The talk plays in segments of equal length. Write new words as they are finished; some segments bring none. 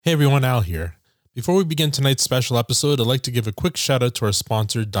Hey everyone, Al here. Before we begin tonight's special episode, I'd like to give a quick shout out to our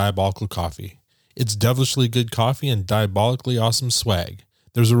sponsor, Diabolical Coffee. It's devilishly good coffee and diabolically awesome swag.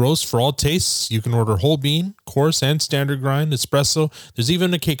 There's a roast for all tastes. You can order whole bean, coarse, and standard grind, espresso. There's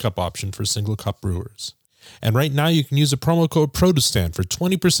even a K-Cup option for single cup brewers. And right now you can use a promo code PRODUSTAN for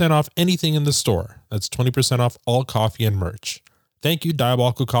 20% off anything in the store. That's 20% off all coffee and merch. Thank you,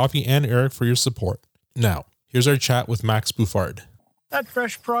 Diabolical Coffee and Eric, for your support. Now, here's our chat with Max Bouffard. That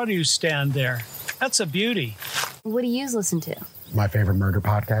fresh produce stand there, that's a beauty. What do you listen to? My favorite murder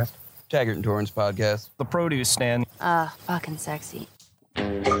podcast. Taggart and Torrance podcast. The produce stand. Fucking sexy.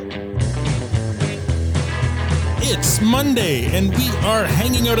 It's Monday, and we are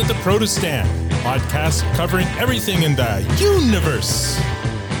hanging out at the Produce Stand, podcast covering everything in the universe.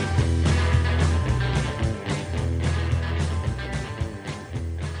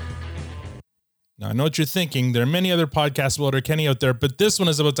 Now, I know what you're thinking. There are many other podcasts about Kenny out there, but this one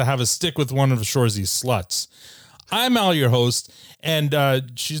is about to have a stick with one of Shoresy's sluts. I'm Al, your host, and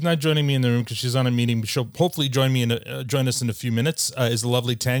she's not joining me in the room because she's on a meeting. She'll hopefully join us in a few minutes. Is the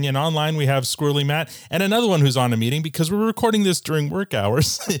lovely Tanya, and online we have Squirrely Matt and another one who's on a meeting because we're recording this during work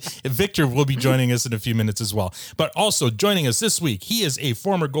hours. Victor will be joining us in a few minutes as well. But also joining us this week, he is a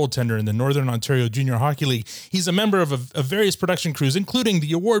former goaltender in the Northern Ontario Junior Hockey League. He's a member of various production crews, including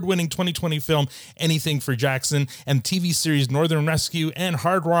the award-winning 2020 film Anything for Jackson and TV series Northern Rescue and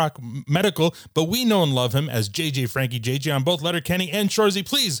Hard Rock Medical. But we know and love him as JJ Frankie JJ on both Letterkenny and Shoresy.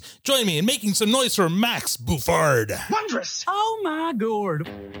 Please join me in making some noise for Max Bouffard. Wondrous! Oh my god!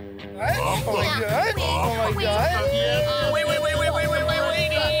 Oh my god! Oh my god! Wait! Oh my god!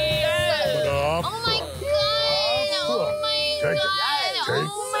 Oh my god! Oh my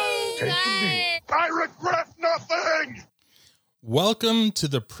god! I regret nothing! Welcome to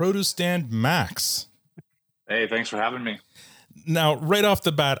the Produce Stand, Max. Hey, thanks for having me. Now, right off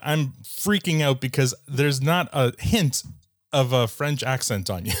the bat, I'm freaking out because there's not a hint of a French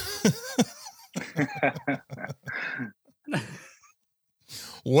accent on you.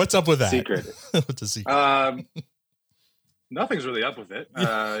 What's up with that? Secret. What's a secret? Nothing's really up with it.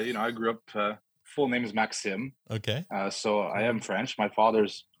 I grew up, full name is Maxime. Okay. So I am French. My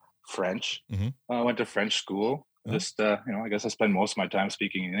father's French. Mm-hmm. I went to French school. Oh. Just, I guess I spend most of my time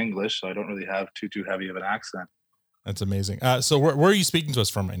speaking in English, so I don't really have too heavy of an accent. That's amazing. So where are you speaking to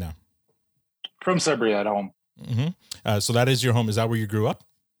us from right now? From Sudbury at home. Mm-hmm. So that is your home. Is that where you grew up?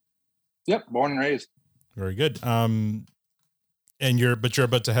 Yep, born and raised. Very good. And you're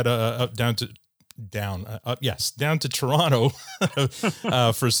about to head down to Toronto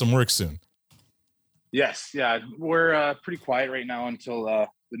for some work soon. Yes, yeah, we're pretty quiet right now until the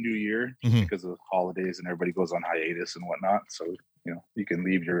new year because of holidays and everybody goes on hiatus and whatnot. So you can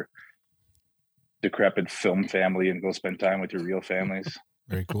leave your decrepit film family and go spend time with your real families.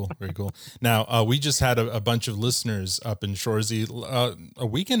 Very cool. Very cool. Now, we just had a bunch of listeners up in Shoresy a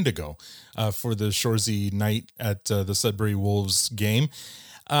weekend ago for the Shoresy night at the Sudbury Wolves game.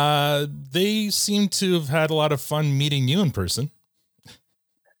 They seem to have had a lot of fun meeting you in person.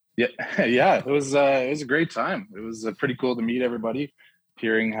 Yeah, it was a great time. It was pretty cool to meet everybody,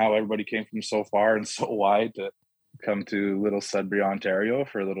 hearing how everybody came from so far and so wide to come to little Sudbury, Ontario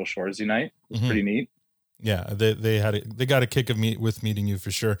for a little Shoresy night. It was pretty neat. Yeah, they got a kick of meeting you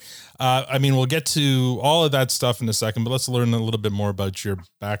for sure. We'll get to all of that stuff in a second, but let's learn a little bit more about your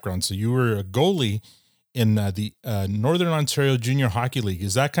background. So you were a goalie in the Northern Ontario Junior Hockey League.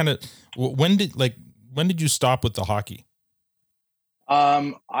 Is that kind of when did you stop with the hockey?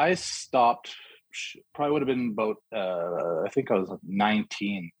 I stopped. Probably would have been about. I think I was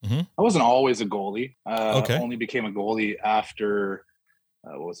 19. Mm-hmm. I wasn't always a goalie. Okay. Only became a goalie after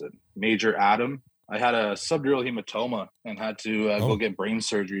Major Adam. I had a subdural hematoma and had to go get brain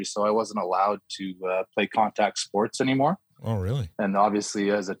surgery, so I wasn't allowed to play contact sports anymore. Oh, really? And obviously,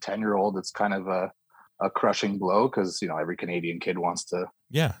 as a 10-year-old, it's kind of a crushing blow because every Canadian kid wants to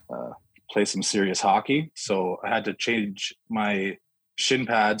play some serious hockey. So I had to change my shin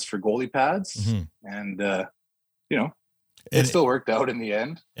pads for goalie pads, and it still worked out in the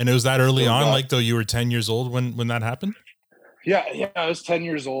end. And it was that early on, though you were 10 years old when that happened? Yeah, I was 10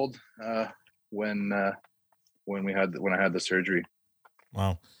 years old when I had the surgery.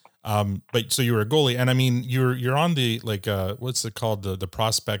 Wow. But so you were a goalie, and you're on the what's it called, the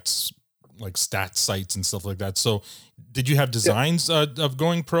prospects like stats sites and stuff like that. So did you have designs of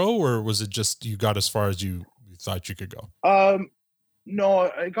going pro, or was it just you got as far as you thought you could go?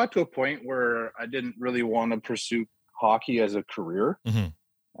 No, I got to a point where I didn't really want to pursue hockey as a career.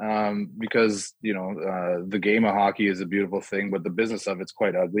 Because the game of hockey is a beautiful thing, but the business of it's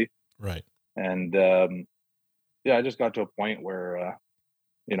quite ugly. Right. And I just got to a point where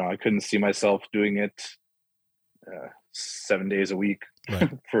I couldn't see myself doing it 7 days a week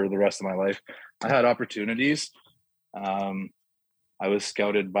for the rest of my life. I had opportunities. I was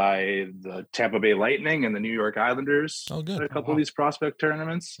scouted by the Tampa Bay Lightning and the New York Islanders at a couple of these prospect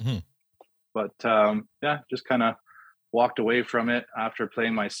tournaments. Mm-hmm. But just kind of walked away from it after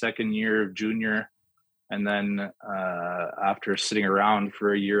playing my second year of junior. And then after sitting around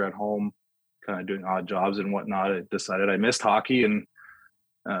for a year at home, kind of doing odd jobs and whatnot, I decided I missed hockey. And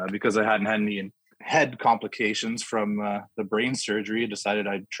because I hadn't had any head complications from the brain surgery, I decided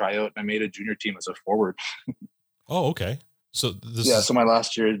I'd try out, and I made a junior team as a forward. Oh, okay. So so my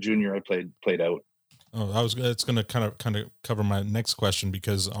last year at junior, I played out. Oh, it's going to kind of cover my next question,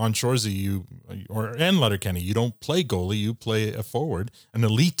 because on Shoresy and Letterkenny, you don't play goalie, you play a forward, an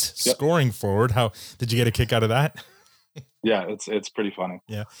elite scoring forward. How did you get a kick out of that? Yeah, it's pretty funny.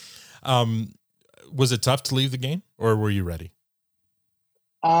 Yeah. Was it tough to leave the game, or were you ready?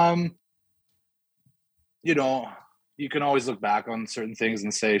 You can always look back on certain things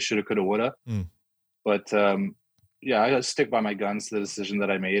and say shoulda, coulda, woulda. But I gotta stick by my guns to the decision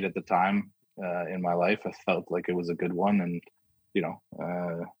that I made at the time in my life. I felt like it was a good one, and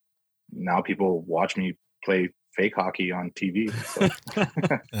now people watch me play fake hockey on TV. So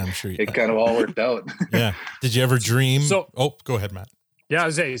I'm sure it kind of all worked out. Yeah. Did you ever dream? Go ahead, Matt. Yeah, I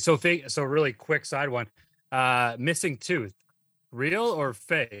was saying, so really quick side one. Missing tooth, real or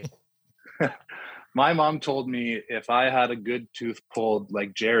fake? My mom told me if I had a good tooth pulled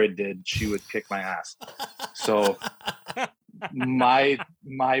like Jared did, she would kick my ass. So my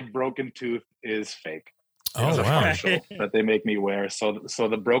broken tooth is fake. It's a partial that they make me wear. So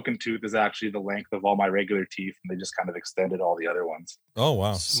the broken tooth is actually the length of all my regular teeth, and they just kind of extended all the other ones. Oh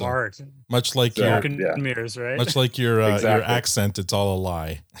wow, smart. So, much like your mirrors, right? Much like your accent, it's all a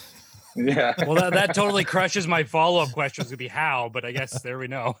lie. Yeah. Well, that totally crushes my follow-up question. Would be how, but I guess there we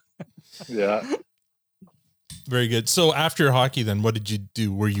know. Yeah. Very good. So after hockey, then what did you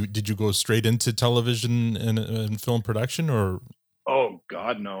do? Did you go straight into television and film production, or? Oh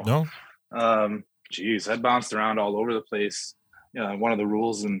God, no. No. I bounced around all over the place. One of the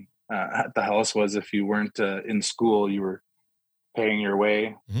rules at the house was if you weren't in school, you were paying your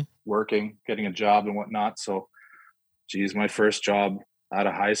way, working, getting a job and whatnot. So, my first job out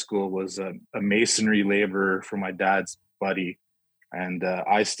of high school was a masonry laborer for my dad's buddy, and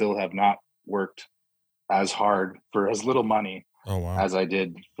I still have not worked as hard for as little money as I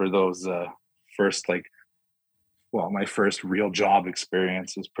did for those my first real job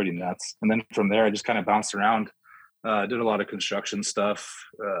experience. Was pretty nuts. And then from there, I just kind of bounced around, did a lot of construction stuff.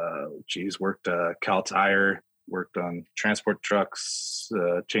 Worked Cal Tire, worked on transport trucks,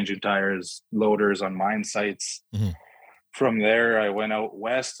 changing tires, loaders on mine sites. Mm-hmm. From there, I went out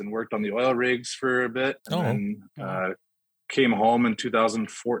west and worked on the oil rigs for a bit, and then came home in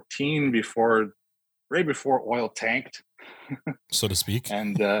 2014 right before oil tanked, so to speak.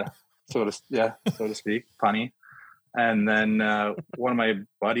 And so to speak, punny. And then one of my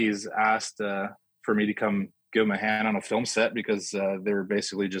buddies asked for me to come give him a hand on a film set, because they were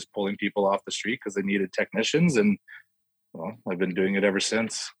basically just pulling people off the street because they needed technicians. And I've been doing it ever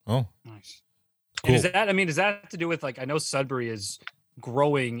since. Oh, nice. Cool. And does that have to do with, like, I know Sudbury is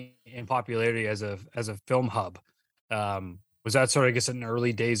growing in popularity as a film hub. Was that sort of, I guess, in the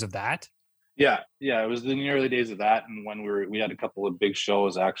early days of that? Yeah, it was in the early days of that. And when we had a couple of big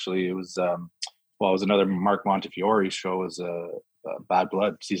shows, actually. It was it was another Mark Montefiore show. Was Bad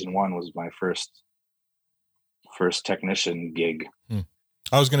Blood season 1 was my first technician gig.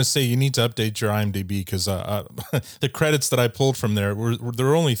 I was going to say, you need to update your IMDb, because the credits that I pulled from there there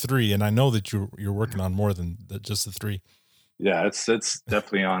were only 3, and I know that you're working on more than just the 3. Yeah, it's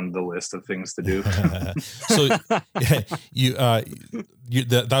definitely on the list of things to do. So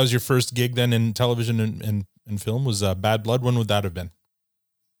that was your first gig then in television and film, was Bad Blood. When would that have been?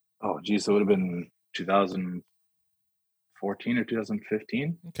 Oh, geez, it would have been 2014 or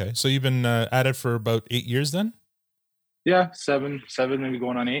 2015. Okay, so you've been at it for about 8 years then? Yeah, 7, maybe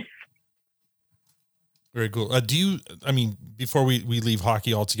going on 8. Very cool. Before we leave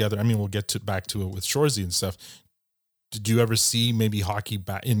hockey altogether, we'll get back to it with Shoresy and stuff. Did you ever see maybe hockey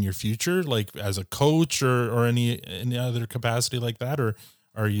back in your future, like as a coach or any other capacity like that? Or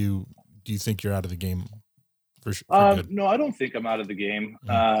do you think you're out of the game for no, I don't think I'm out of the game.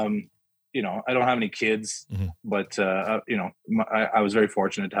 Mm-hmm. I don't have any kids, mm-hmm. but I was very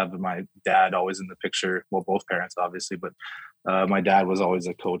fortunate to have my dad always in the picture. Well, both parents, obviously, but my dad was always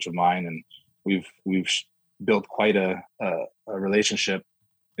a coach of mine, and we've built quite a relationship,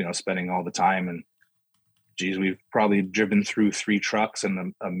 spending all the time. And we've probably driven through 3 trucks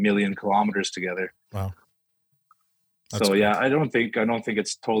and a million kilometers together. Wow. That's so great. yeah, I don't think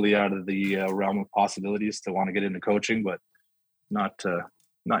it's totally out of the realm of possibilities to want to get into coaching, but not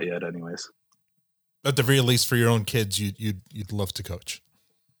yet, anyways. At the very least, for your own kids, you'd love to coach.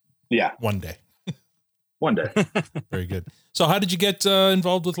 Yeah, one day. One day. Very good. So, how did you get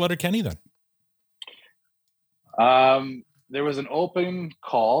involved with Letterkenny then? There was an open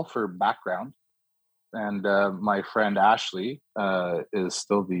call for background, and my friend Ashley is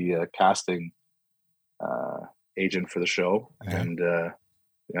still the casting agent for the show. Okay. And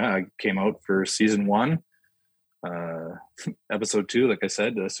I came out for season 1, episode 2. Like I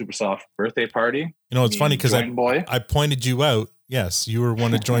said, the Super Soft birthday party. It's funny because I pointed you out. Yes, you were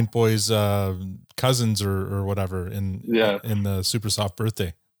one of Joint Boy's cousins or whatever in the Super Soft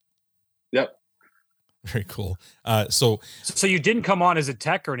birthday. Yep. Very cool. So you didn't come on as a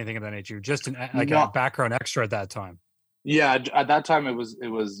tech or anything of that nature, just a background extra at that time. Yeah, at that time it was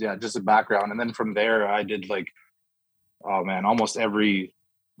just a background, and then from there I did almost every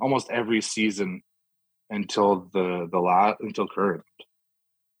season until until current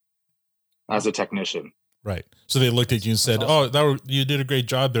as a technician. Right. So they looked at you and said, awesome. You did a great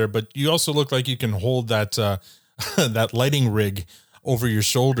job there, but you also look like you can hold that that lighting rig over your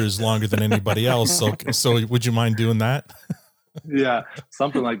shoulders longer than anybody else. So would you mind doing that? Yeah,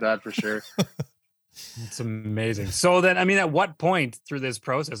 something like that for sure. It's amazing. So then, at what point through this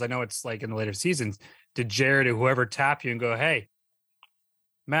process, I know it's like in the later seasons, did Jared or whoever tap you and go, "Hey,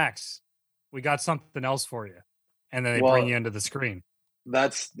 Max, we got something else for you," and then they bring you into the screen?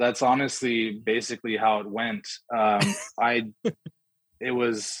 That's honestly basically how it went. I think it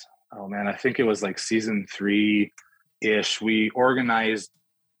was like season 3-ish. We organized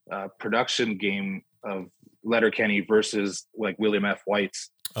a production game of Letterkenny versus like William F. White's,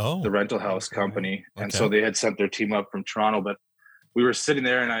 the rental house company. Okay. And so they had sent their team up from Toronto, but we were sitting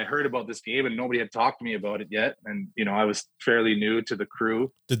there and I heard about this game and nobody had talked to me about it yet. And, I was fairly new to the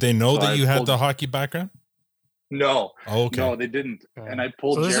crew. Did they know that you had the hockey background? No. Oh, okay. No, they didn't. And I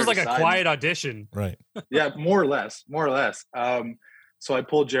pulled So this Jared is like aside. A quiet audition. Right. Yeah, more or less. So I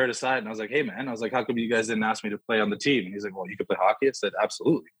pulled Jared aside and I was like, "Hey man," I was like, "how come you guys didn't ask me to play on the team?" And he's like, "Well, you could play hockey." I said,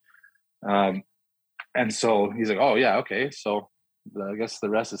 "Absolutely." And so he's like, "Oh yeah, okay." So I guess the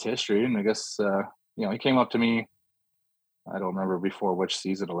rest is history. And I guess, he came up to me. I don't remember before which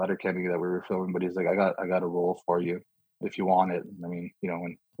season of Letterkenny that we were filming, but he's like, I got a role for you if you want it. I mean,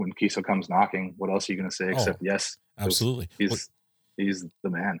 when Kiso comes knocking, what else are you going to say except yes? Absolutely. He's the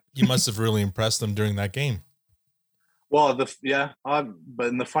man. You must have really impressed them during that game. Well, but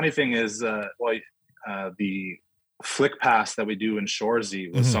the funny thing is, the flick pass that we do in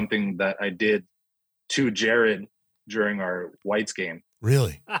Shoresy was something that I did to Jared during our Whites game.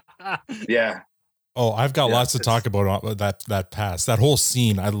 Really? Yeah. Oh, I've got lots to talk about that pass. That whole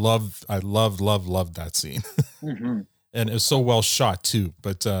scene, I loved that scene. Mm-hmm. And it was so well shot too.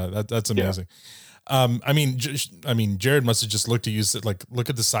 But that's amazing. Yeah. Jared must have just looked at you, said, like, look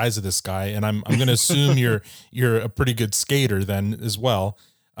at the size of this guy, and I'm going to assume you're a pretty good skater then as well.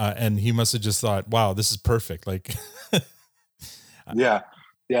 And he must have just thought, wow, this is perfect. Like, yeah,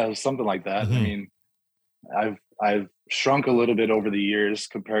 something like that. Mm-hmm. I mean, I've shrunk a little bit over the years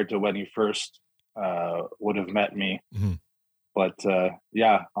compared to when he first would have met me. Mm-hmm. But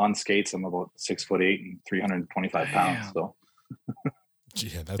on skates, I'm about 6'8" and 325 pounds. So.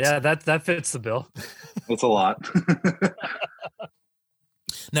 Yeah, that fits the bill. It's a lot.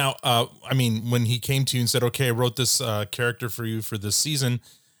 Now, when he came to you and said, "Okay, I wrote this character for you for this season,"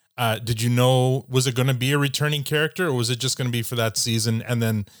 did you know, was it going to be a returning character, or was it just going to be for that season? And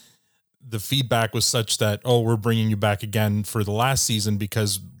then the feedback was such that, we're bringing you back again for the last season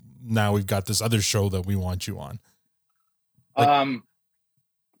because now we've got this other show that we want you on.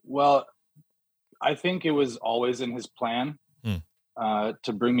 Well, I think it was always in his plan.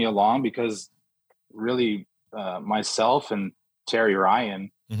 To bring me along, because really myself and Terry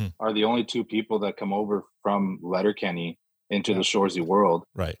Ryan are the only two people that come over from Letterkenny into the Shoresy world,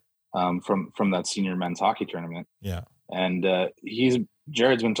 right? From that senior men's hockey tournament. Yeah. And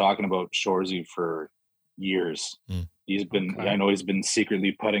Jared's been talking about Shoresy for years. I know he's been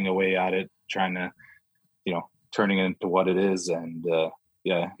secretly putting away at it, trying to, turning it into what it is. And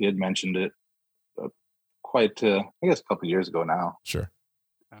he had mentioned it quite, I guess, a couple of years ago now. Sure.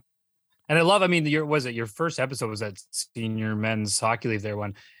 And I love, your first episode was that senior men's hockey league there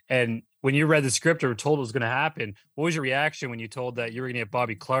one. And when you read the script or told it was going to happen, what was your reaction when you told that you were going to get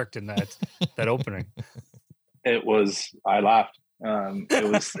Bobby Clark in that opening? I laughed.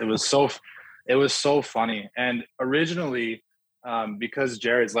 It was so funny. And originally, because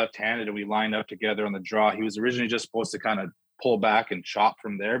Jared's left-handed and we lined up together on the draw, he was originally just supposed to kind of pull back and chop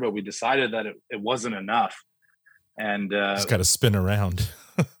from there, but we decided that it wasn't enough. And he's got to spin around.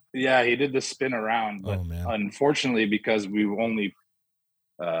 Yeah, he did the spin around, but unfortunately, because we only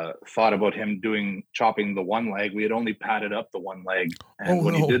thought about him chopping the one leg, we had only padded up the one leg, and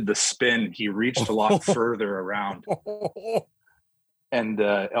when he did the spin, he reached a lot further around. And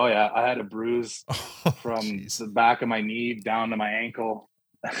I had a bruise from the back of my knee down to my ankle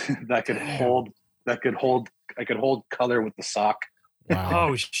that could hold. I could hold color with the sock. Wow.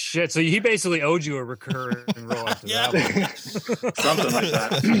 Oh shit! So he basically owed you a recurring roll after that one. Something like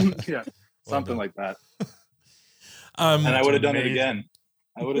that. Yeah, something like that. And I would have done it again.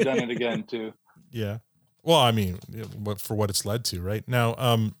 I would have done it again too. Yeah. Well, I mean, for what it's led to, right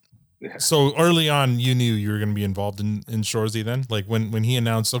now. So early on, you knew you were going to be involved in Shoresy. Then, like when he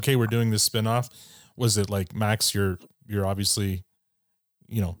announced, okay, we're doing this spinoff, was it like, Max, you're obviously,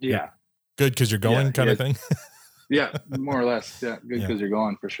 yeah, good because you're going kind of thing? Yeah, more or less. Yeah, good because you're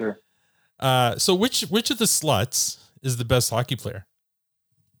going for sure. So which of the sluts is the best hockey player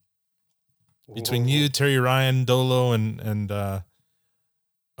between you, Terry Ryan, Dolo, and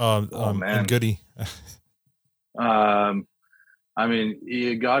Goody? I mean,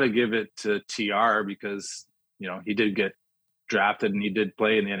 you got to give it to TR because he did get drafted and he did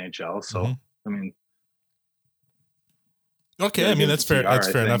play in the NHL. So I mean, okay, I mean that's fair. That's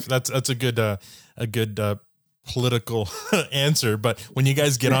fair enough. That's a good political answer. But when you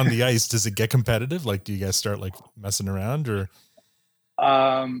guys get on the ice, does it get competitive? Like, do you guys start like messing around or?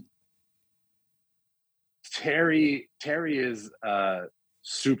 Terry is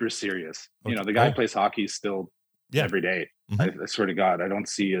super serious. Okay. The guy plays hockey still every day. I swear to God, I don't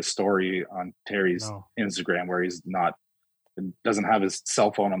see a story on Terry's Instagram where he's doesn't have his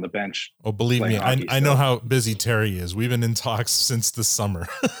cell phone on the bench. Oh, believe me, I know how busy Terry is. We've been in talks since the summer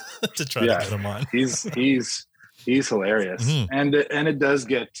to try to get him on. He's hilarious, and it does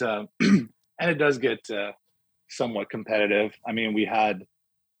get somewhat competitive. I mean, we had.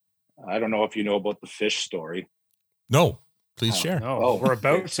 I don't know if you know about the fish story. No, please share. Oh, we're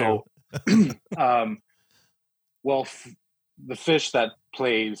about to. Well, the fish that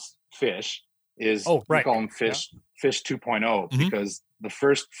plays fish is we call him fish 2.0 because the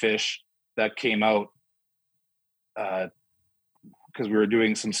first fish that came out because we were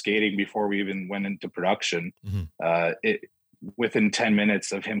doing some skating before we even went into production. Within 10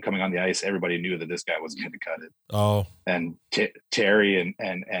 minutes of him coming on the ice, everybody knew that this guy wasn't going to cut it. Oh, and Terry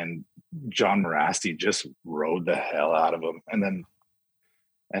and John Morasti just rode the hell out of him, and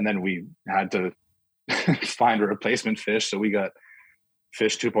then we had to find a replacement fish, so we got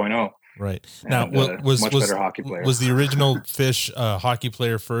fish 2.0. Right. Now, was better hockey player. Was the original fish hockey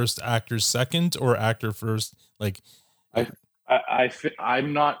player first, actor second, or actor first? Like,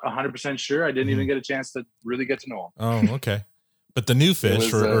 I'm not 100% sure. I didn't even get a chance to really get to know him. Oh, okay. But the new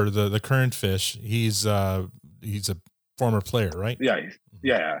fish or the current fish, he's a former player, right?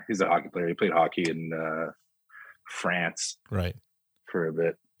 Yeah. He's a hockey player. He played hockey in France, right, for a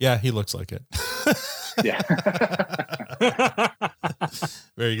bit. Yeah, he looks like it. Yeah.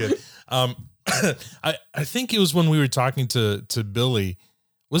 Very good. I think it was when we were talking to Billy.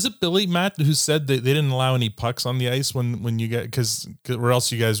 Was it Billy, Matt, who said that they didn't allow any pucks on the ice when you get because or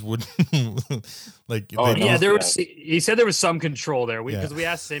else you guys would like? Oh yeah, there was. He said there was some control there because we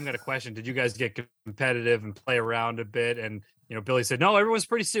asked the same kind of question. Did you guys get competitive and play around a bit? And Billy said no, everyone's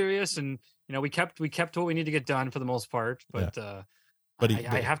pretty serious, and we kept what we need to get done for the most part. But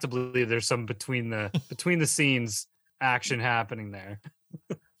I have to believe there's some between the scenes action happening there.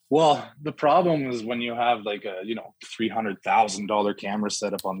 Well, the problem is when you have like a $300,000 camera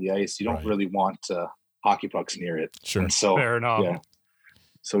set up on the ice, you don't really want hockey pucks near it. Sure. And so fair enough. Yeah.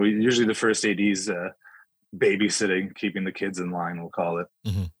 So we usually the first AD's babysitting, keeping the kids in line, we'll call it.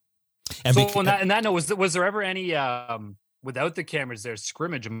 Mm-hmm. And so on that note, was there ever any without the cameras there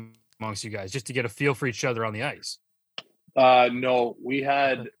scrimmage amongst you guys just to get a feel for each other on the ice? No, we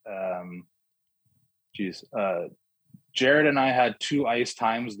had Jared and I had 2 ice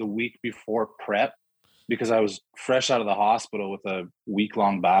times the week before prep because I was fresh out of the hospital with a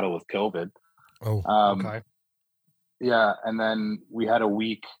week-long battle with COVID. Oh, okay. Yeah, and then we had a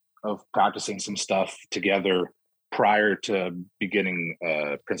week of practicing some stuff together prior to beginning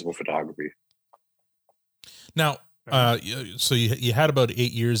principal photography. Now, so you had about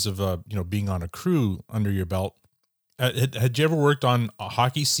 8 years of being on a crew under your belt. Had you ever worked on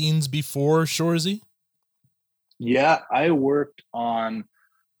hockey scenes before Shoresy? Yeah, I worked on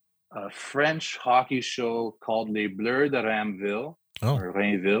a French hockey show called Les Bleus de Rainville, or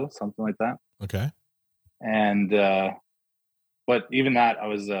Rainville, something like that. Okay. And but even that, I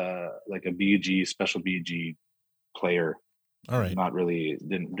was like a BG, special BG player All right. Not really,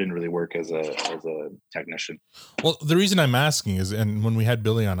 didn't really work as a technician. Well, the reason I'm asking is, and when we had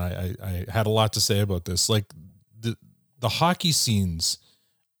Billy on, I had a lot to say about this. Like the hockey scenes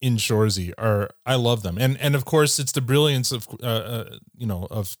in Shoresy I love them. And of course it's the brilliance of,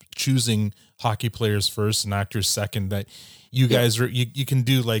 of choosing hockey players first and actors second, that you guys you can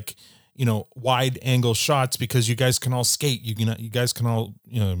do like, wide angle shots because you guys can all skate. You guys can all,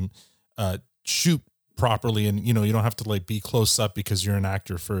 shoot properly. And, you don't have to like be close up because you're an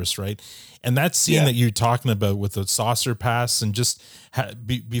actor first. Right. And that scene that you're talking about with the saucer pass and just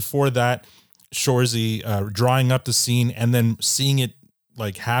before that, Shoresy drawing up the scene and then seeing it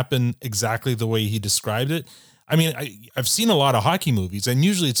like happen exactly the way he described it. I mean, I've seen a lot of hockey movies and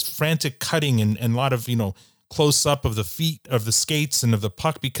usually it's frantic cutting and a lot of, close up of the feet of the skates and of the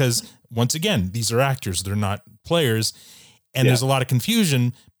puck, because once again, these are actors, they're not players. And there's a lot of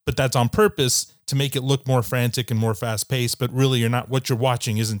confusion, but that's on purpose to make it look more frantic and more fast paced. But really what you're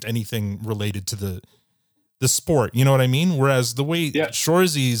watching isn't anything related to the sport. You know what I mean? Whereas the way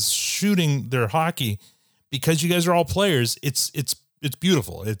Shoresy's shooting their hockey, because you guys are all players, it's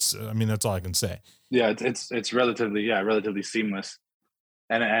beautiful. That's all I can say. Yeah. It's relatively seamless.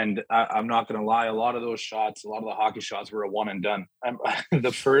 And I'm not going to lie. A lot of those shots, a lot of the hockey shots were a one and done. The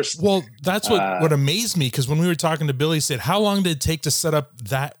first. Well, that's what amazed me. Cause when we were talking to Billy, he said, how long did it take to set up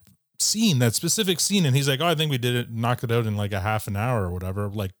that scene, that specific scene? And he's like, oh, I think we did it, knocked it out in like a half an hour or whatever.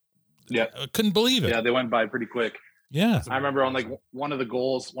 Like, I couldn't believe it. Yeah. They went by pretty quick. Yeah. I remember on like one of the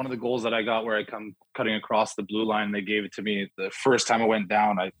goals that I got where I come cutting across the blue line, they gave it to me the first time I went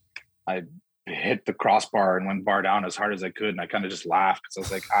down. I hit the crossbar and went bar down as hard as I could. And I kind of just laughed because I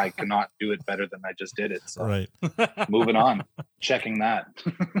was like, I cannot do it better than I just did it. So right. Moving on, checking that.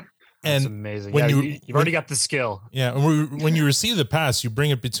 And that's amazing. When you've already got the skill. Yeah. And when you receive the pass, you bring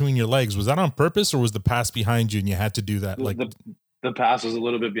it between your legs. Was that on purpose or was the pass behind you and you had to do that? Like the pass was a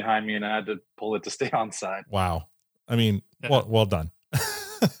little bit behind me and I had to pull it to stay on side. Wow. I mean, well done.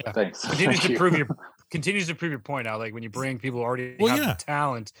 Thanks. Continues to prove your point out. Like when you bring people who already have the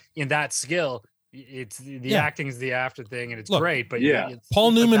talent in that skill, it's the acting is the after thing, and it's great. But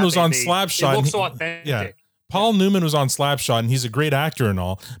Paul Newman was on Slapshot. It looks so authentic. Yeah. Paul Newman was on Slapshot, and he's a great actor and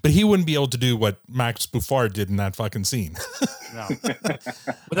all, but he wouldn't be able to do what Max Bouffard did in that fucking scene. No,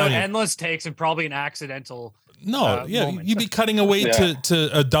 without endless takes and probably an accidental. No, moment. You'd be cutting away to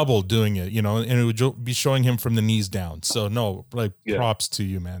a double doing it, and it would be showing him from the knees down. So no, like props to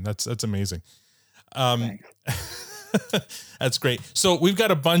you, man. That's amazing. That's great. So we've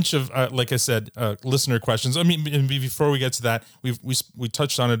got a bunch of, like I said, listener questions. I mean, before we get to that, we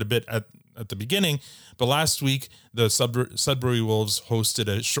touched on it a bit at the beginning, but last week the Sudbury Wolves hosted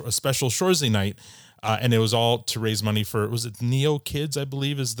a special Shoresy night, and it was all to raise money for, was it Neo Kids, I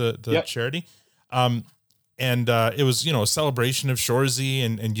believe is the charity. And it was, a celebration of Shoresy,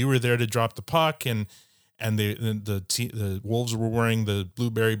 and you were there to drop the puck, and the Wolves were wearing the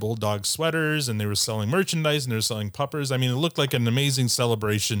Blueberry Bulldog sweaters, and they were selling merchandise, and they were selling puppers. I mean, it looked like an amazing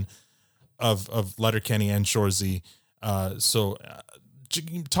celebration of Letterkenny and Shoresy. So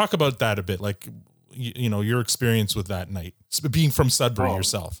talk about that a bit, like, your experience with that night, being from Sudbury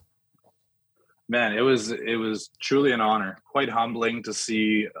yourself. Man, it was truly an honor. Quite humbling to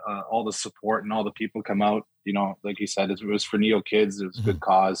see all the support and all the people come out. Like you said, it was for Neo Kids. It was a good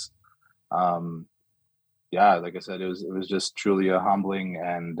cause. Like I said, it was just truly a humbling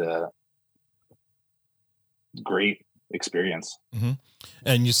and great experience. Mm-hmm.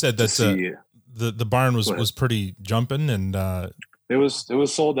 And you said that the barn was pretty jumping, and it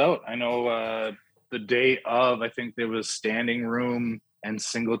was sold out. I know the day of, I think there was standing room and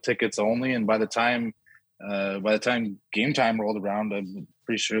single tickets only, and by the time game time rolled around, I'm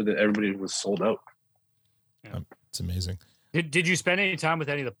pretty sure that everybody was sold out. It's amazing. Did you spend any time with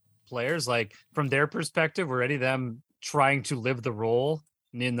any of the players, like from their perspective, were any of them trying to live the role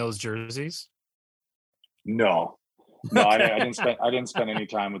in those jerseys? No, I didn't spend any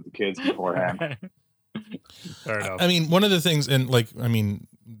time with the kids beforehand. Fair enough. I mean, one of the things, and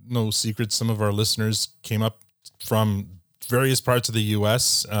no secret, some of our listeners came up from various parts of the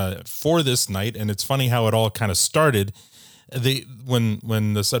U.S. For this night, and it's funny how it all kind of started. When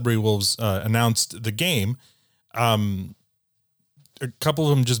the Sudbury Wolves announced the game, a couple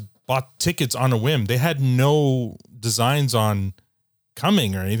of them just bought tickets on a whim. They had no designs on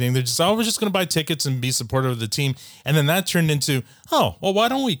coming or anything. They're just, we're just going to buy tickets and be supportive of the team. And then that turned into, why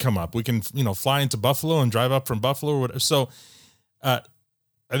don't we come up? We can, fly into Buffalo and drive up from Buffalo or whatever. So, I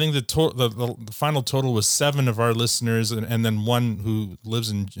think the final total was 7 of our listeners, and then one who lives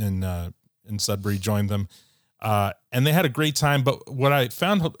in Sudbury joined them. And they had a great time. But what I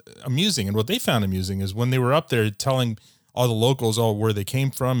found amusing, and what they found amusing, is when they were up there telling all the locals, all where they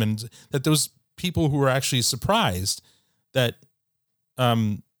came from, and that there was people who were actually surprised that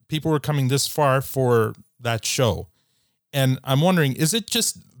people were coming this far for that show. And I'm wondering, is it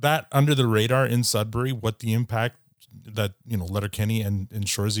just that under the radar in Sudbury, what the impact that, Letterkenny and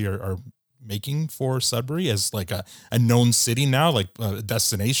Shoresy are making for Sudbury as like a known city now, like a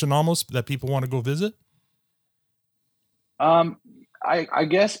destination almost that people want to go visit? I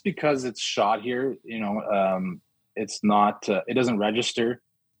guess because it's shot here, it's not, it doesn't register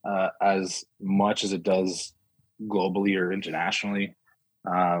as much as it does globally or internationally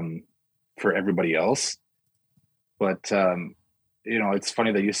for everybody else. But, it's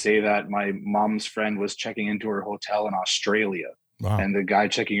funny that you say that. My mom's friend was checking into her hotel in Australia. Wow. And the guy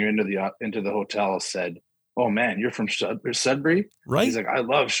checking her into the hotel said, "Oh man, you're from Sudbury?" Right. He's like, "I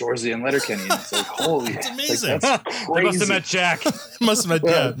love Shoresy and Letterkenny." And it's like, holy, that's amazing. Like, that's crazy. They must have met Jack. Must have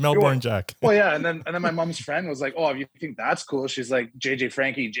met Melbourne Jack. Well, yeah. And then my mom's friend was like, "Oh, if you think that's cool," she's like,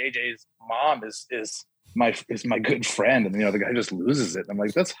 "Frankie, JJ's mom is my good friend." And the guy just loses it. I'm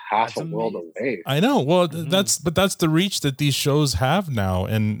like, that's half a world away. I know. Well, that's the reach that these shows have now,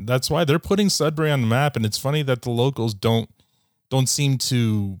 and that's why they're putting Sudbury on the map. And it's funny that the locals don't seem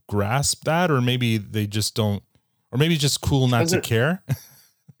to grasp that, or maybe they just don't, or maybe it's just cool not to care.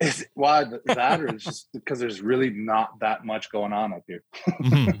 Is why that, or it's just because there's really not that much going on up here.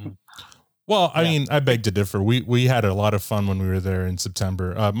 Mm-hmm. Well, I mean, I beg to differ. We had a lot of fun when we were there in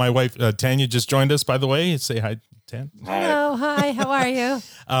September. My wife Tanya just joined us, by the way. Say hi, Tan. Hello, hi. How are you?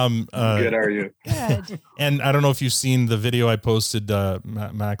 Good. How are you? Good. And I don't know if you've seen the video I posted,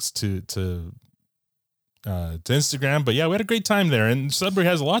 Max, to Instagram, but yeah, we had a great time there, and Sudbury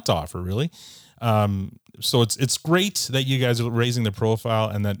has a lot to offer, really. So it's great that you guys are raising the profile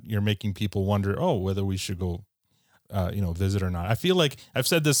and that you're making people wonder, whether we should go, visit or not. I feel like I've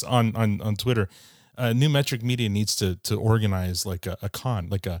said this on Twitter. New Metric Media needs to organize like a con,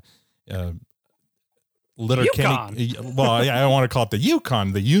 like a Letterkenny. Well, yeah, I don't want to call it the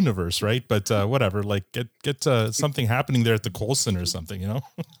Yukon, the universe, right? But whatever, like get something happening there at the Colson or something,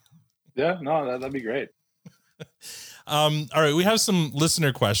 Yeah, no, that'd be great. All right, we have some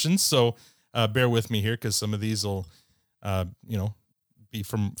listener questions, so bear with me here because some of these will, be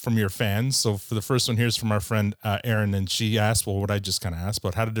from your fans. So for the first one, here's from our friend Erin, and she asked, well, what I just kind of asked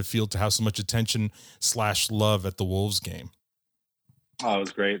about, how did it feel to have so much attention / love at the Wolves game? Oh, it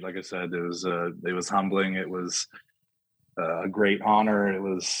was great. Like I said, it was humbling. It was a great honor. It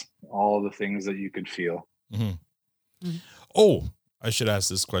was all the things that you could feel. Mm-hmm. Mm-hmm. Oh, I should ask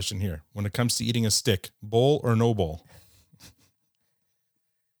this question here. When it comes to eating a stick, bowl or no bowl?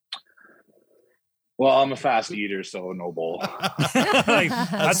 Well, I'm a fast eater, so no bowl.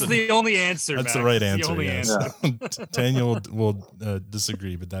 That's the only answer. That's Max. the right answer. The only answer. Tanya will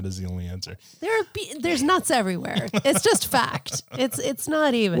disagree, but that is the only answer. There's nuts everywhere. It's just fact. It's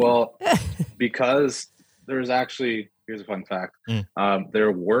not even. Well, because there's actually, here's a fun fact.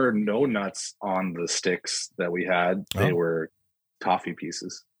 There were no nuts on the sticks that we had. They were toffee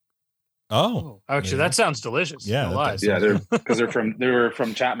pieces. Oh, actually, that sounds delicious. Yeah, no lies. Yeah, they were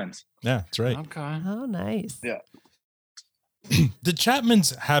from Chapman's. Yeah, that's right. Okay. Oh, nice. Yeah. Did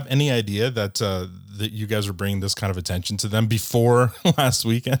Chapman's have any idea that that you guys were bringing this kind of attention to them before last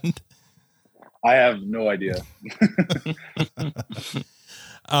weekend? I have no idea.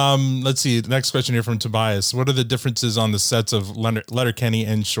 Let's see. The next question here from Tobias. What are the differences on the sets of Letterkenny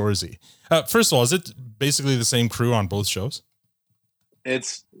and Shoresy? First of all, is it basically the same crew on both shows?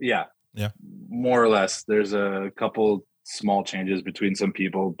 It's yeah, more or less. There's a couple small changes between some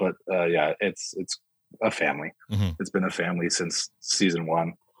people, but yeah, it's a family. Mm-hmm. It's been a family since season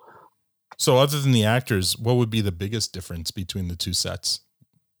 1. So other than the actors, what would be the biggest difference between the two sets?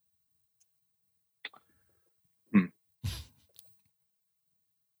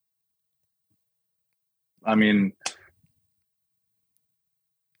 I mean,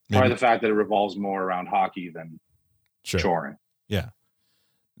 probably the fact that it revolves more around hockey than shoring. Yeah.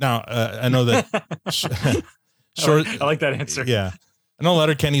 Now, I know that I like that answer. Yeah. I know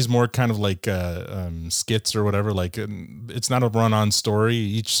Letterkenny's more kind of like skits or whatever. Like it's not a run-on story.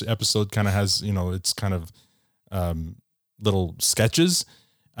 Each episode kind of has, it's kind of little sketches.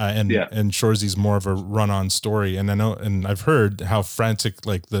 And Shoresy's more of a run-on story. And I know, and I've heard how frantic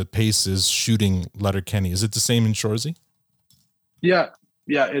like the pace is shooting Letterkenny. Is it the same in Shoresy? Yeah,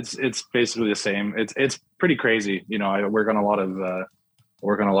 it's basically the same. It's pretty crazy. I work on a lot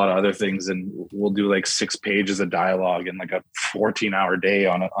of other things, and we'll do like 6 pages of dialogue in like a 14-hour day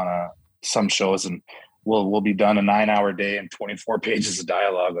on some shows, and we'll be done a 9-hour day and 24 pages of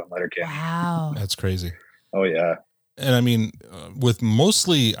dialogue on Letterkenny. Wow, that's crazy. Oh yeah. And I mean, with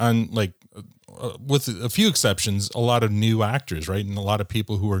mostly on like with a few exceptions, a lot of new actors, right? And a lot of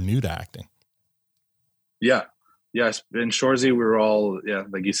people who are new to acting. Yeah. Yes. In Shorzy, we were all,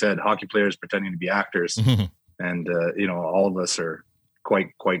 like you said, hockey players pretending to be actors. And, all of us are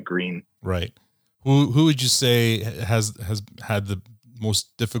quite green. Right. Who would you say has had the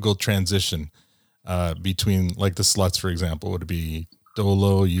most difficult transition between, like, the sluts, for example? Would it be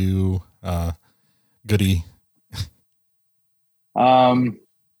Dolo, you, Goody?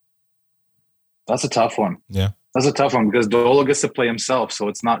 That's a tough one. Yeah. That's a tough one because Dolo gets to play himself. So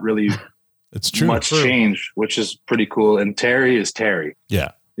it's not really it's true. much change, which is pretty cool. And Terry is Terry.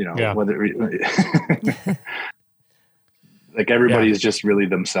 Yeah. Whether like everybody's just really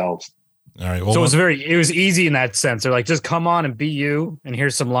themselves. All right. Well, so it was easy in that sense. They're like, just come on and be you. And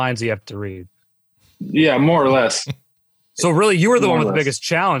here's some lines you have to read. Yeah, more or less. So really, you were the one with the biggest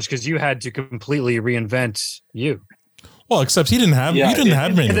challenge because you had to completely reinvent you. Well, except he didn't have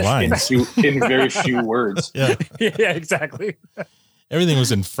many lines. In very few words. Yeah. Yeah, exactly. Everything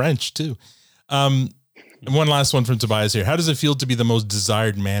was in French too. And one last one from Tobias here. How does it feel to be the most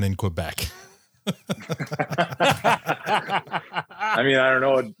desired man in Quebec? I mean, I don't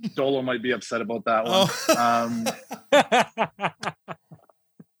know. Dolo might be upset about that one.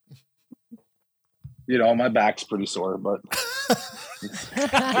 My back's pretty sore, but it's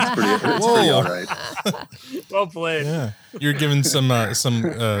pretty all right. Well played. Yeah, you're giving some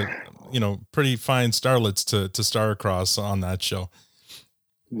pretty fine starlets to star across on that show.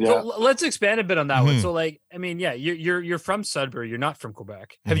 Yeah. So let's expand a bit on that one. So, like, I mean, yeah, you're from Sudbury. You're not from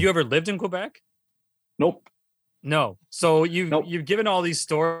Quebec. Have you ever lived in Quebec? Nope. No. So you've given all these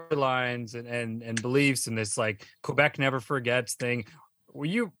storylines and beliefs in this, like, Quebec never forgets thing. Were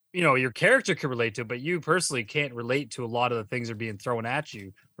your character can relate to it, but you personally can't relate to a lot of the things that are being thrown at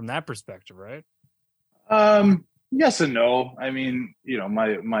you from that perspective, right? Yes and no. I mean,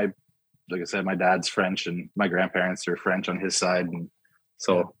 my like I said, my dad's French and my grandparents are French on his side, and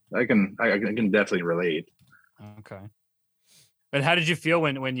so I can definitely relate. Okay. But how did you feel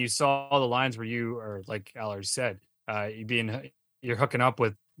when you saw the lines where you, or like Allard said, you're hooking up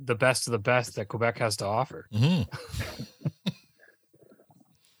with the best of the best that Quebec has to offer? Mm-hmm.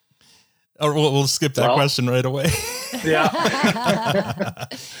 Or we'll skip that question right away. Yeah.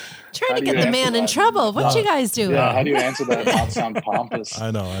 Trying to get the man in trouble. What you guys do? Yeah, how do you answer that? Not sound pompous.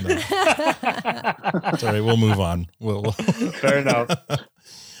 I know. Sorry, we'll move on. We'll Fair enough.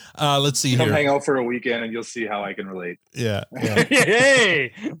 Let's see Come here. hang out for a weekend and you'll see how I can relate. Yeah.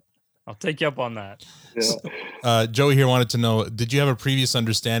 Hey, I'll take you up on that. Yeah. Joey here wanted to know, did you have a previous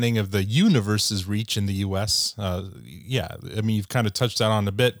understanding of the universe's reach in the U.S.? Yeah, I mean, you've kind of touched that on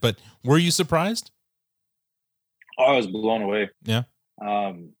a bit, but were you surprised? Oh, I was blown away. Yeah.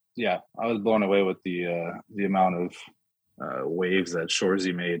 Yeah, I was blown away with the amount of waves that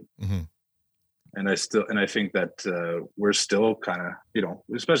Shorzy made. Mm-hmm. And I think that we're still kind of,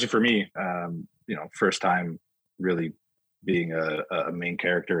 especially for me, first time really being a main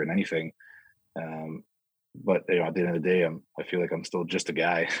character in anything. But at the end of the day, I feel like I'm still just a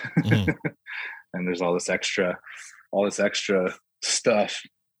guy. Mm-hmm. And there's all this extra stuff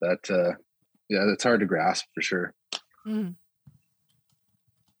that that's hard to grasp for sure. Mm.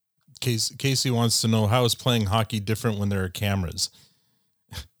 Casey wants to know, how is playing hockey different when there are cameras?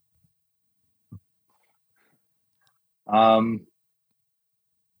 I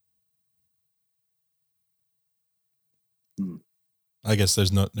guess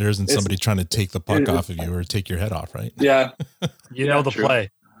there isn't somebody trying to take the puck off of you or take your head off, right? Yeah. You know the true. play.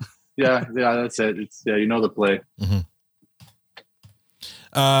 Yeah, that's it. You know the play. Mm-hmm.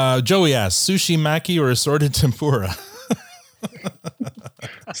 Joey asks, sushi, maki, or assorted tempura?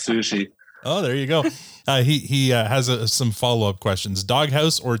 Sushi. Oh, there you go. He has some follow-up questions.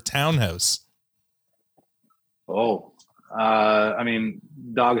 Doghouse or townhouse? Oh, I mean,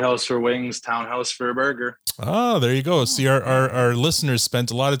 doghouse for wings, townhouse for a burger. Oh, there you go. See, our listeners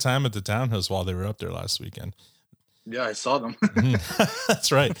spent a lot of time at the townhouse while they were up there last weekend. Yeah, I saw them.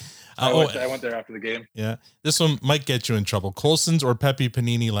 That's right. I went there after the game. Yeah, this one might get you in trouble. Colson's or Pepe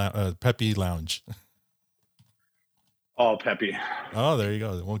Panini Pepe Lounge? Oh, Pepe. Oh, there you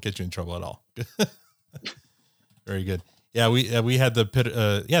go. It won't get you in trouble at all. Very good. Yeah, we had the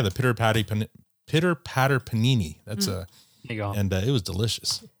pitter patter panini. That's there you go. And it was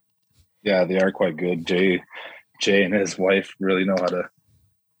delicious. Yeah, they are quite good. Jay and his wife really know how to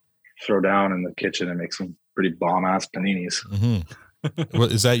throw down in the kitchen and make some pretty bomb ass paninis. Mm-hmm.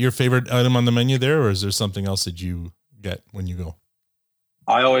 Well, is that your favorite item on the menu there, or is there something else that you get when you go?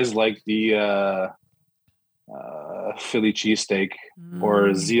 I always like the Philly cheesesteak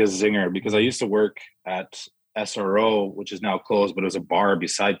or Zia Zinger, because I used to work at SRO, which is now closed, but it was a bar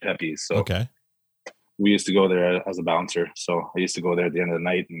beside Pepe's. So okay. we used to go there as a bouncer. So I used to go there at the end of the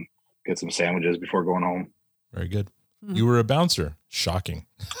night and get some sandwiches before going home. Very good. You were a bouncer. Shocking.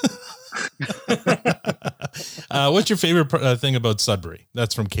 What's your favorite thing about Sudbury?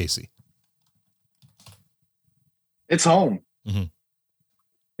 That's from Casey. It's home. Mm-hmm.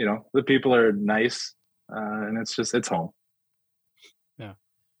 You know, the people are nice, and it's home. Yeah.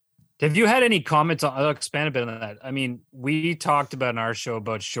 Have you had any comments on, I'll expand a bit on that. I mean, we talked about in our show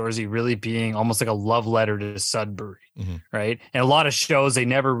about Shoresy really being almost like a love letter to Sudbury, right? And a lot of shows, they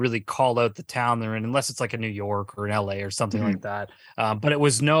never really call out the town they're in, unless it's like a New York or an LA or something like that. But there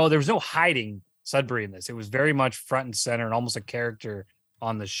was no hiding Sudbury in this. It was very much front and center and almost a character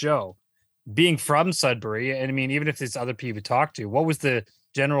on the show. Being from Sudbury, and I mean, even if there's other people you talk to, what was the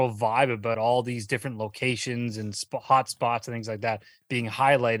general vibe about all these different locations and hot spots and things like that being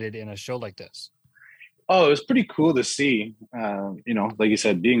highlighted in a show like this? Oh, it was pretty cool to see. You know, like you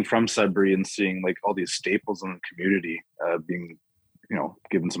said, being from Sudbury and seeing like all these staples in the community being, you know,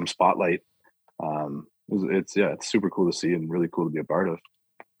 given some spotlight. It's super cool to see and really cool to be a part of.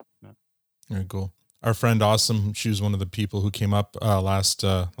 Very cool. Our friend Awesome, she was one of the people who came up last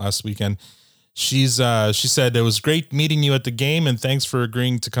weekend. She said it was great meeting you at the game, and thanks for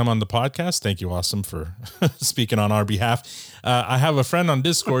agreeing to come on the podcast. Thank you, Awesome, for speaking on our behalf. I have a friend on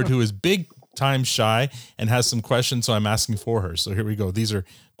Discord who is big time shy and has some questions, so I'm asking for her. So here we go. These are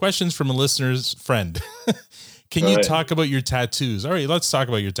questions from a listener's friend. Can you talk about your tattoos? All right, let's talk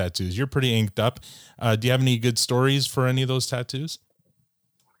about your tattoos. You're pretty inked up. Do you have any good stories for any of those tattoos?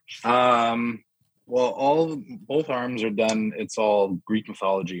 Well, both arms are done. It's all Greek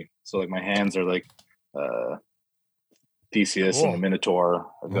mythology. So like my hands are like Theseus and the Minotaur.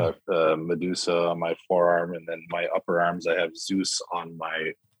 I've got Medusa on my forearm, and then my upper arms, I have Zeus on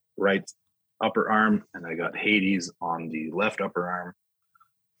my right upper arm, and I got Hades on the left upper arm.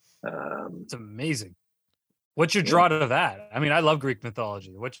 It's amazing. What's your draw to that? I mean, I love Greek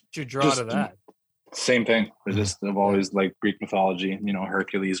mythology. What's your draw to that? Same thing. I've always liked Greek mythology. You know,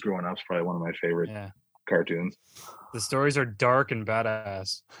 Hercules growing up is probably one of my favorite cartoons. The stories are dark and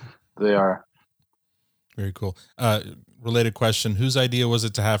badass. They are. Very cool. Related question. Whose idea was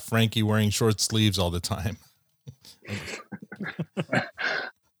it to have Frankie wearing short sleeves all the time?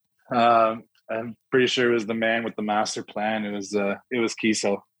 I'm pretty sure it was the man with the master plan. It was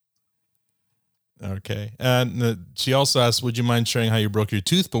Kiso. Okay. And she also asked, would you mind sharing how you broke your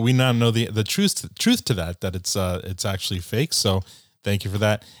tooth? But we now know the truth to that it's actually fake. So thank you for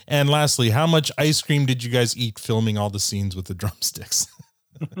that. And lastly, how much ice cream did you guys eat filming all the scenes with the drumsticks?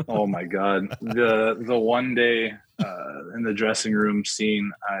 Oh my God. The one day in the dressing room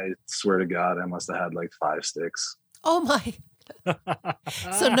scene, I swear to God, I must have had like 5 sticks. Oh my.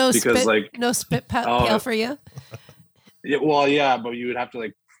 So no spit pail for you? Yeah, well, yeah, but you would have to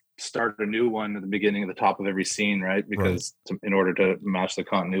like start a new one at the beginning of the top of every scene, right? Because in order to match the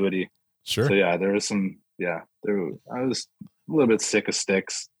continuity. Sure. So yeah, there was some. Yeah, I was a little bit sick of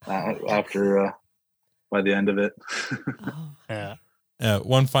sticks after by the end of it. Yeah.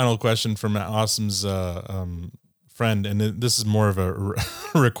 One final question from Awesome's friend, and this is more of a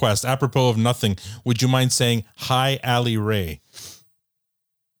request. Apropos of nothing, would you mind saying hi, Ali Ray?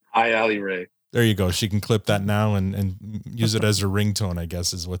 Hi, Ali Ray. There you go. She can clip that now and use it as her ringtone, I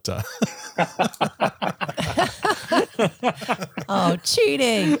guess, is what. Oh,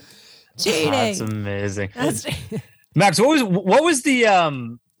 cheating. That's amazing. Max, what was the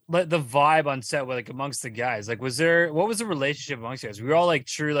vibe on set with, like, amongst the guys? Like, what was the relationship amongst you guys? Were you all like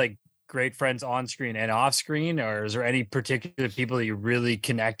true, like, great friends on screen and off screen, or is there any particular people that you really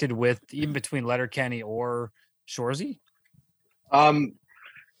connected with, even between Letterkenny or Shoresy?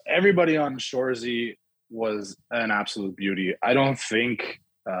 Everybody on Shoresy was an absolute beauty. I don't think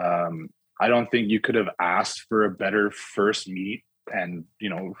you could have asked for a better first meet and, you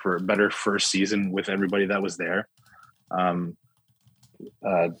know, for a better first season with everybody that was there. Dole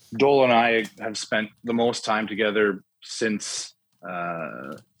and I have spent the most time together since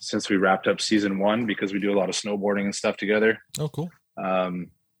we wrapped up season 1, because we do a lot of snowboarding and stuff together. Oh, cool.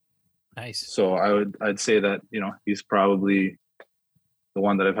 Nice. So I'd say that, you know, he's probably the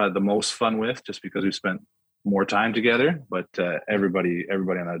one that I've had the most fun with, just because we've spent more time together. But everybody on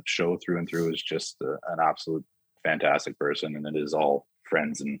that show through and through is just an absolute fantastic person, and it is all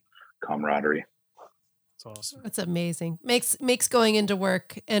friends and camaraderie. That's awesome. That's amazing. Makes going into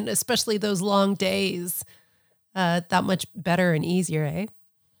work, and especially those long days, that much better and easier, eh?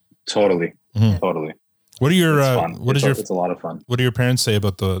 Totally. Mm-hmm. Totally. What are your it's a lot of fun. What do your parents say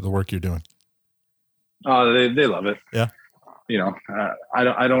about the work you're doing? Oh, they love it. Yeah. You know,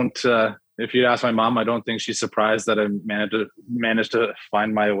 I don't. If you ask my mom, I don't think she's surprised that I managed to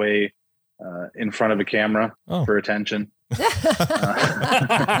find my way in front of a camera for attention. But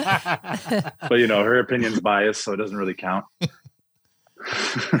you know, her opinion's biased, so it doesn't really count.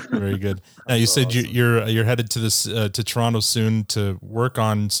 Very good. Now you said awesome. you're headed to this to Toronto soon to work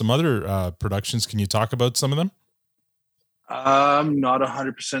on some other productions. Can you talk about some of them? I'm not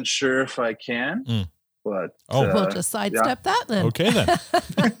 100% sure if I can, but we'll just sidestep that then. Okay then.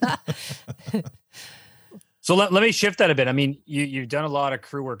 So let me shift that a bit. I mean, you've done a lot of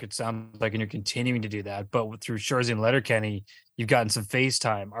crew work, it sounds like, and you're continuing to do that. But through Shoresy and Letterkenny, you've gotten some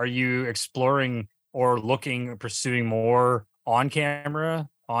FaceTime. Are you exploring or pursuing more on-camera,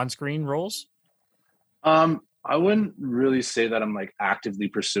 on-screen roles? I wouldn't really say that I'm like actively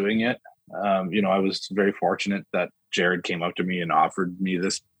pursuing it. You know, I was very fortunate that Jared came up to me and offered me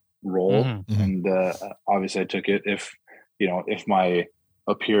this role, and obviously I took it. If my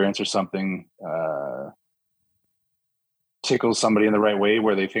appearance or something tickles somebody in the right way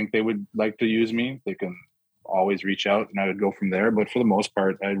where they think they would like to use me, they can always reach out and I would go from there. But for the most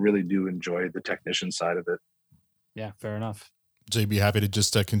part, I really do enjoy the technician side of it. Yeah, fair enough. So you'd be happy to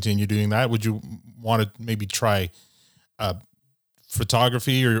just continue doing that? Would you want to maybe try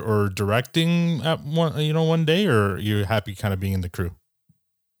photography or directing at one day, or are you happy kind of being in the crew?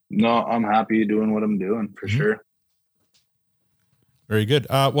 No, I'm happy doing what I'm doing for sure. Very good.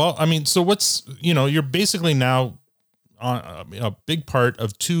 Well, I mean, so what's, you're basically now on a big part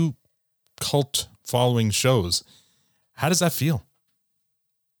of 2 cult following shows. How does that feel?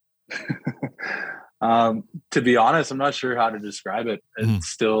 To be honest, I'm not sure how to describe it. It's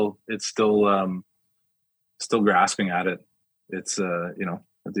still grasping at it. It's, at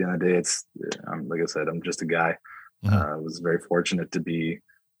the end of the day, it's, like I said, I'm just a guy. I was very fortunate to be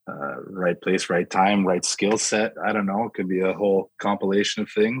right place, right time, right skill set. I don't know. It could be a whole compilation of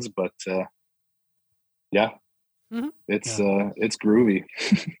things, but yeah, it's groovy.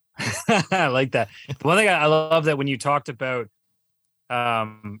 I like that. The one thing I love that when you talked about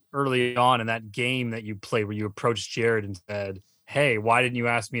early on in that game that you played where you approached Jared and said, hey, why didn't you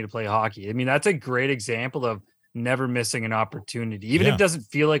ask me to play hockey? I mean, that's a great example of never missing an opportunity. Even if it doesn't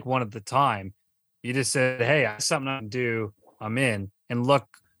feel like one at the time, you just said, hey, I have something I can do, I'm in, and look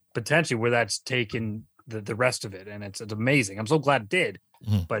potentially where that's taken the rest of it. And it's amazing. I'm so glad it did,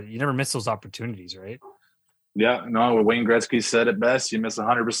 but you never miss those opportunities, right? Yeah, no, Wayne Gretzky said it best. You miss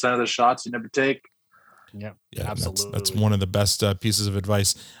 100% of the shots you never take. Yeah, absolutely. That's one of the best pieces of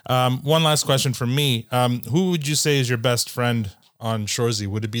advice. One last question from me. Who would you say is your best friend on Shoresy?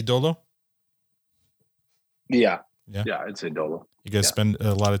 Would it be Dolo? Yeah, I'd say Dolo. You guys spend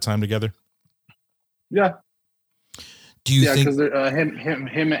a lot of time together? Yeah. Do you think because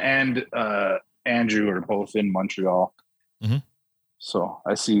him and Andrew are both in Montreal? So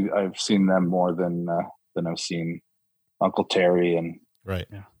I've seen them more than I've seen Uncle Terry and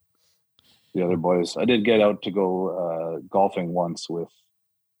the other boys. I did get out to go golfing once with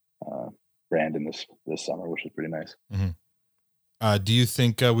Brandon this summer, which was pretty nice. Do you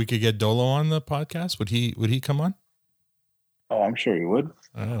think we could get Dolo on the podcast? Would he come on? Oh, I'm sure he would.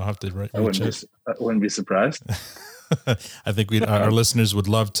 I'll have to I wouldn't be surprised. I think our listeners would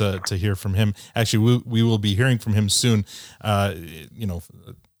love to hear from him. Actually, we will be hearing from him soon.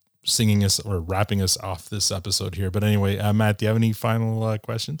 Singing us or wrapping us off this episode here. But anyway, Matt, do you have any final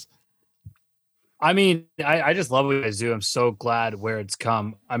questions? I mean, I just love what you guys do. I'm so glad where it's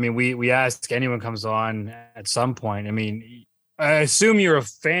come. I mean, we ask anyone comes on at some point. I mean, I assume you're a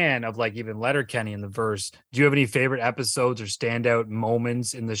fan of like even Letterkenny in the verse. Do you have any favorite episodes or standout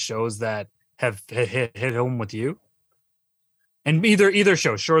moments in the shows that have hit home with you? And either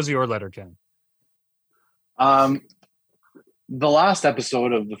show, Shoresy or Letterkenny. The last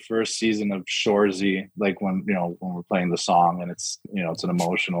episode of the first season of Shoresy, like when we're playing the song and it's it's an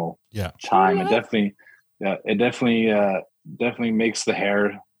emotional time. It definitely makes the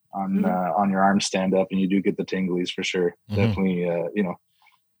hair on your arm stand up, and you do get the tinglies for sure. Definitely,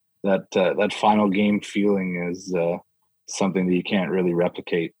 that final game feeling is something that you can't really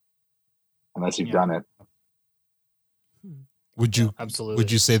replicate unless you've done it. Would you absolutely? Would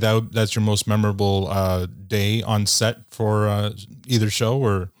you say that's your most memorable day on set for either show,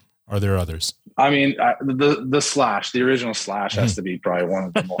 or are there others? I mean, the original Slash has to be probably one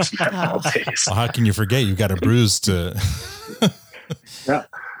of the most memorable days. Well, how can you forget? You got a bruise to.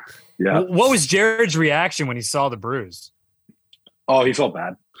 Yeah. What was Jared's reaction when he saw the bruise? Oh, he felt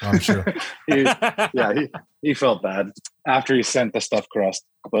bad. I'm sure. He felt bad after he sent the stuffed crust,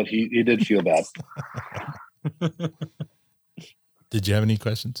 but he did feel bad. Did you have any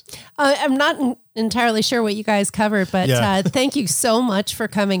questions? I'm not entirely sure what you guys covered, but thank you so much for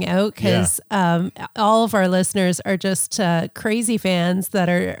coming out, because all of our listeners are just crazy fans that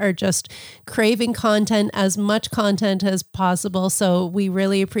are just craving content, as much content as possible. So we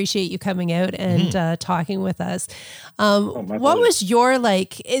really appreciate you coming out and talking with us. What was your,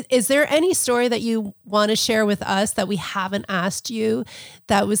 like, is there any story that you want to share with us that we haven't asked you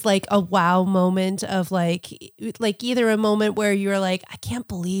that was like a wow moment of like either a moment where you're like, I can't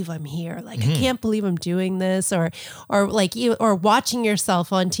believe I'm here. Like, I can't believe I'm doing this, or like you, or watching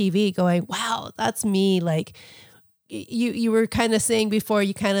yourself on TV going, wow, that's me. Like you were kind of saying before,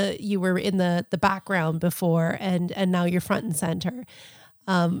 you were in the background before, and now you're front and center.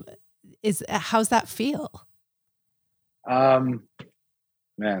 How's that feel? Man,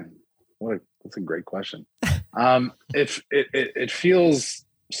 that's a great question. It feels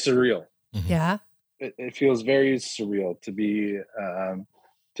surreal. Yeah. It feels very surreal to be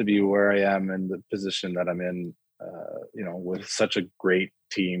where I am in the position that I'm in, with such a great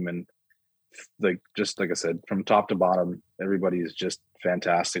team, and like I said, from top to bottom, everybody is just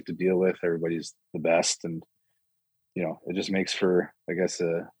fantastic to deal with. Everybody's the best, and it just makes for, I guess,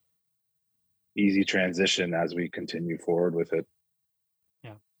 a easy transition as we continue forward with it.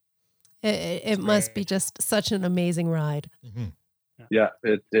 It must be just such an amazing ride. Yeah,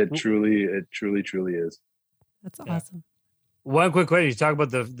 it truly is. That's awesome. One quick question. You talk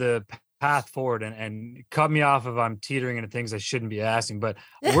about the path forward, and cut me off if I'm teetering into things I shouldn't be asking, but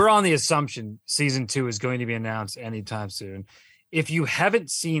we're on the assumption season 2 is going to be announced anytime soon. If you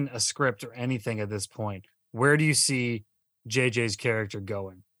haven't seen a script or anything at this point, where do you see JJ's character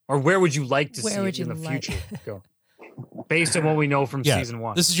going? Or where would you like to see it in the future go? Based on what we know from season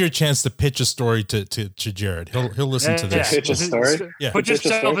 1. This is your chance to pitch a story to Jared. He'll listen to this. Pitch a story? Put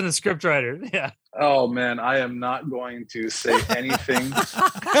yourself in the script writer. Yeah. Oh man, I am not going to say anything. You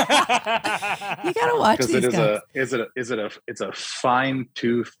gotta watch these guys. It's a fine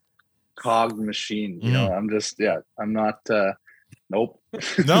tooth cog machine. I'm not. Nope.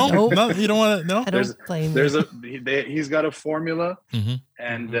 No, you don't want to. No, I don't blame you. He's got a formula,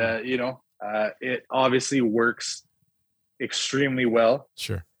 and it obviously works extremely well.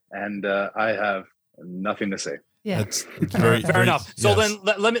 Sure. And I have nothing to say. Yeah, it's very fair enough. So then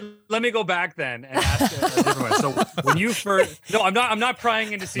let me go back then and ask a different one. So when you first, I'm not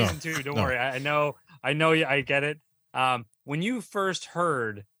prying into season 2. Don't worry. I know. I get it. When you first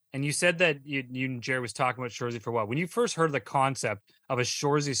heard, and you said that you and Jared was talking about Shoresy for a while. When you first heard the concept of a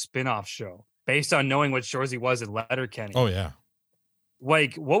Shoresy spinoff show based on knowing what Shoresy was in Letterkenny. Oh yeah.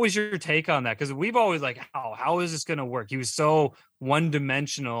 Like, what was your take on that? Because we've always like, how is this going to work? He was so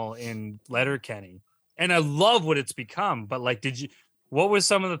one-dimensional in Letterkenny, and I love what it's become. But like, what was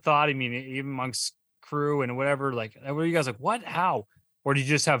some of the thought? I mean, even amongst crew and whatever, like, were you guys like, what, how? Or did you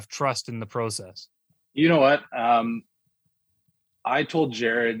just have trust in the process? You know what? I told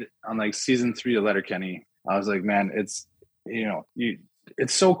Jared on like season 3 of Letterkenny, I was like, man, it's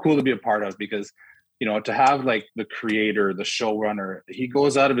so cool to be a part of, because to have like the creator, the showrunner, he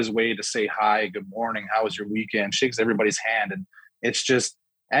goes out of his way to say hi, good morning, how was your weekend, shakes everybody's hand. And it's just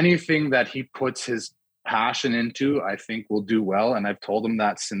anything that he puts his passion into, I think will do well. And I've told him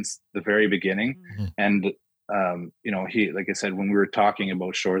that since the very beginning. And, he, like I said, when we were talking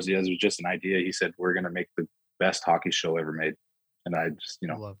about Shoresy, as it was just an idea, he said, we're going to make the best hockey show ever made. And I just,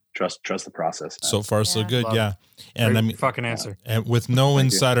 trust the process. So far, so good. Yeah. And Great I mean, fucking answer. And with no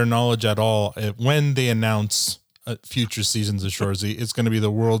insider knowledge at all, when they announce future seasons of Shoresy, it's going to be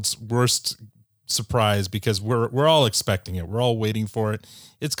the world's worst surprise, because we're all expecting it. We're all waiting for it.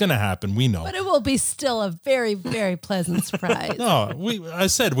 It's going to happen. We know. But it will be still a very, very pleasant surprise. No, I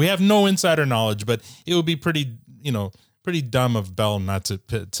said we have no insider knowledge, but it would be pretty dumb of Bell not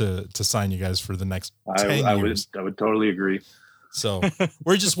to sign you guys for the next 10 years. I would totally agree. So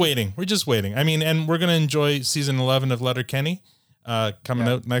we're just waiting. I mean, and we're going to enjoy season 11 of Letterkenny coming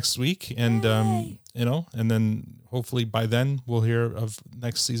out next week. And, and then hopefully by then we'll hear of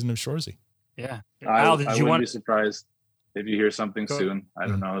next season of Shoresy. Yeah. Al, I wouldn't be surprised if you hear something soon. I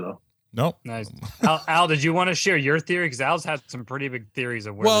don't know though. Nope. Nice. Al, did you want to share your theory? Because Al's had some pretty big theories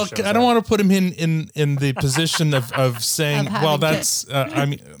of where well, the show's I don't want to put him in the position of saying, well, that's,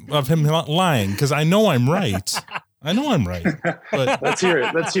 of him lying, because I know I'm right. But let's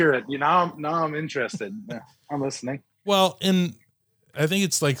hear it. Now I'm interested. I'm listening. Well, I think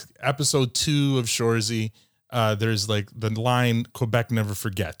it's like episode 2 of Shoresy. There's like the line "Quebec never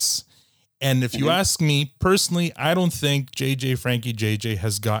forgets," and if you ask me personally, I don't think Frankie JJ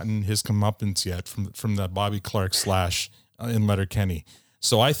has gotten his comeuppance yet from the Bobby Clark slash in Letterkenny.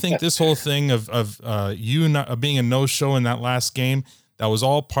 So I think this whole thing of you not being a no show in that last game, That was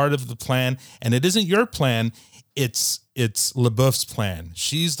all part of the plan. And it isn't your plan. It's LeBoeuf's plan.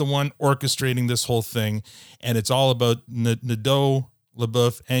 She's the one orchestrating this whole thing. And it's all about Nadeau,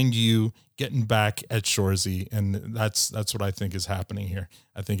 LeBoeuf, and you getting back at Shoresy. And that's what I think is happening here.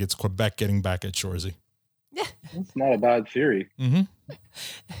 I think it's Quebec getting back at Shoresy. It's not a bad theory. Mm-hmm.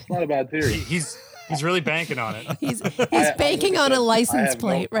 It's not a bad theory. He's really banking on it. He's banking on a license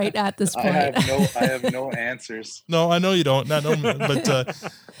plate right at this point. I have no answers. No, I know you don't. But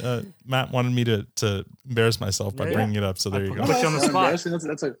Matt wanted me to embarrass myself by bringing it up. So there you go. Put you on the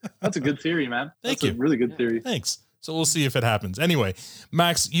spot. That's a good theory, man. That's a really good theory. Thanks. So we'll see if it happens. Anyway,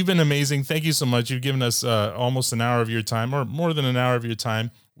 Max, you've been amazing. Thank you so much. You've given us almost an hour of your time, or more than an hour of your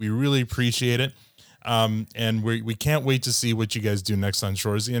time. We really appreciate it. And we can't wait to see what you guys do next on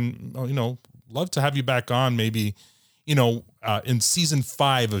Shoresy. And, love to have you back on maybe, in season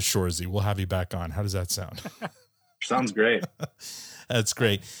 5 of Shoresy. We'll have you back on. How does that sound? Sounds great. That's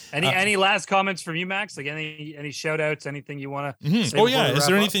great. Any last comments from you, Max? Like any shout outs, anything you want to say? Oh yeah. Is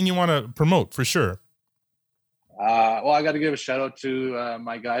there anything you want to promote for sure? Well, I got to give a shout out to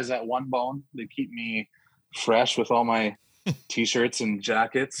my guys at One Bone. They keep me fresh with all my t-shirts and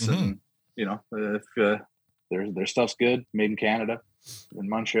jackets. And, if their stuff's good, made in Canada, in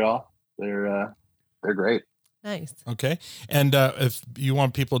Montreal, they're great. Nice. Okay. And if you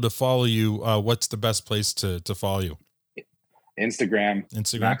want people to follow you, what's the best place to follow you? Instagram.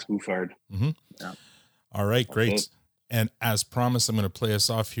 Max Bouffard. Mm-hmm. Yeah. All right, great. And as promised, I'm going to play us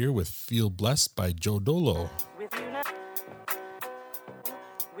off here with Feel Blessed by Joe Dolo.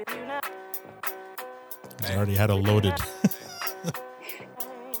 He's already had a loaded.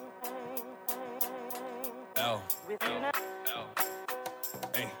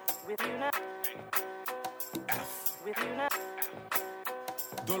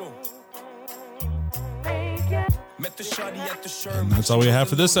 And that's all we have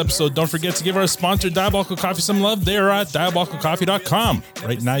for this episode. Don't forget to give our sponsor Diabolical Coffee some love. They are at diabolicalcoffee.com.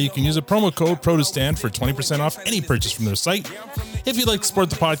 Right now you can use a promo code PROTESTANT for 20% off any purchase from their site. If you'd like to support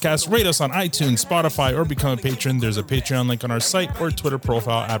the podcast, rate us on iTunes, Spotify, or become a patron. There's a Patreon link on our site or Twitter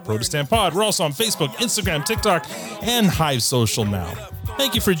profile at ProtestantPod. We're also on Facebook, Instagram, TikTok, and Hive Social now.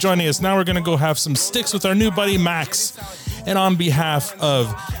 Thank you for joining us. Now we're going to go have some sticks with our new buddy Max. And on behalf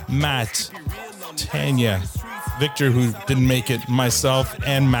of Matt, Tanya, Victor, who didn't make it, myself,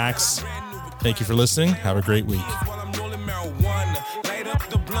 and Max, thank you for listening. Have a great week.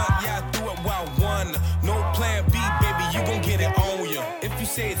 If you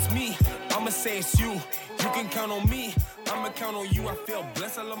say it's me, I'ma say it's you. You can count on me, I'ma count on you. I feel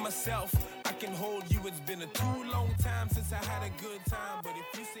blessed, I love myself. I can hold you. It's been a too long time since I had a good time. But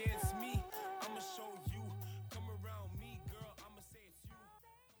if you say it's me, I'ma show you.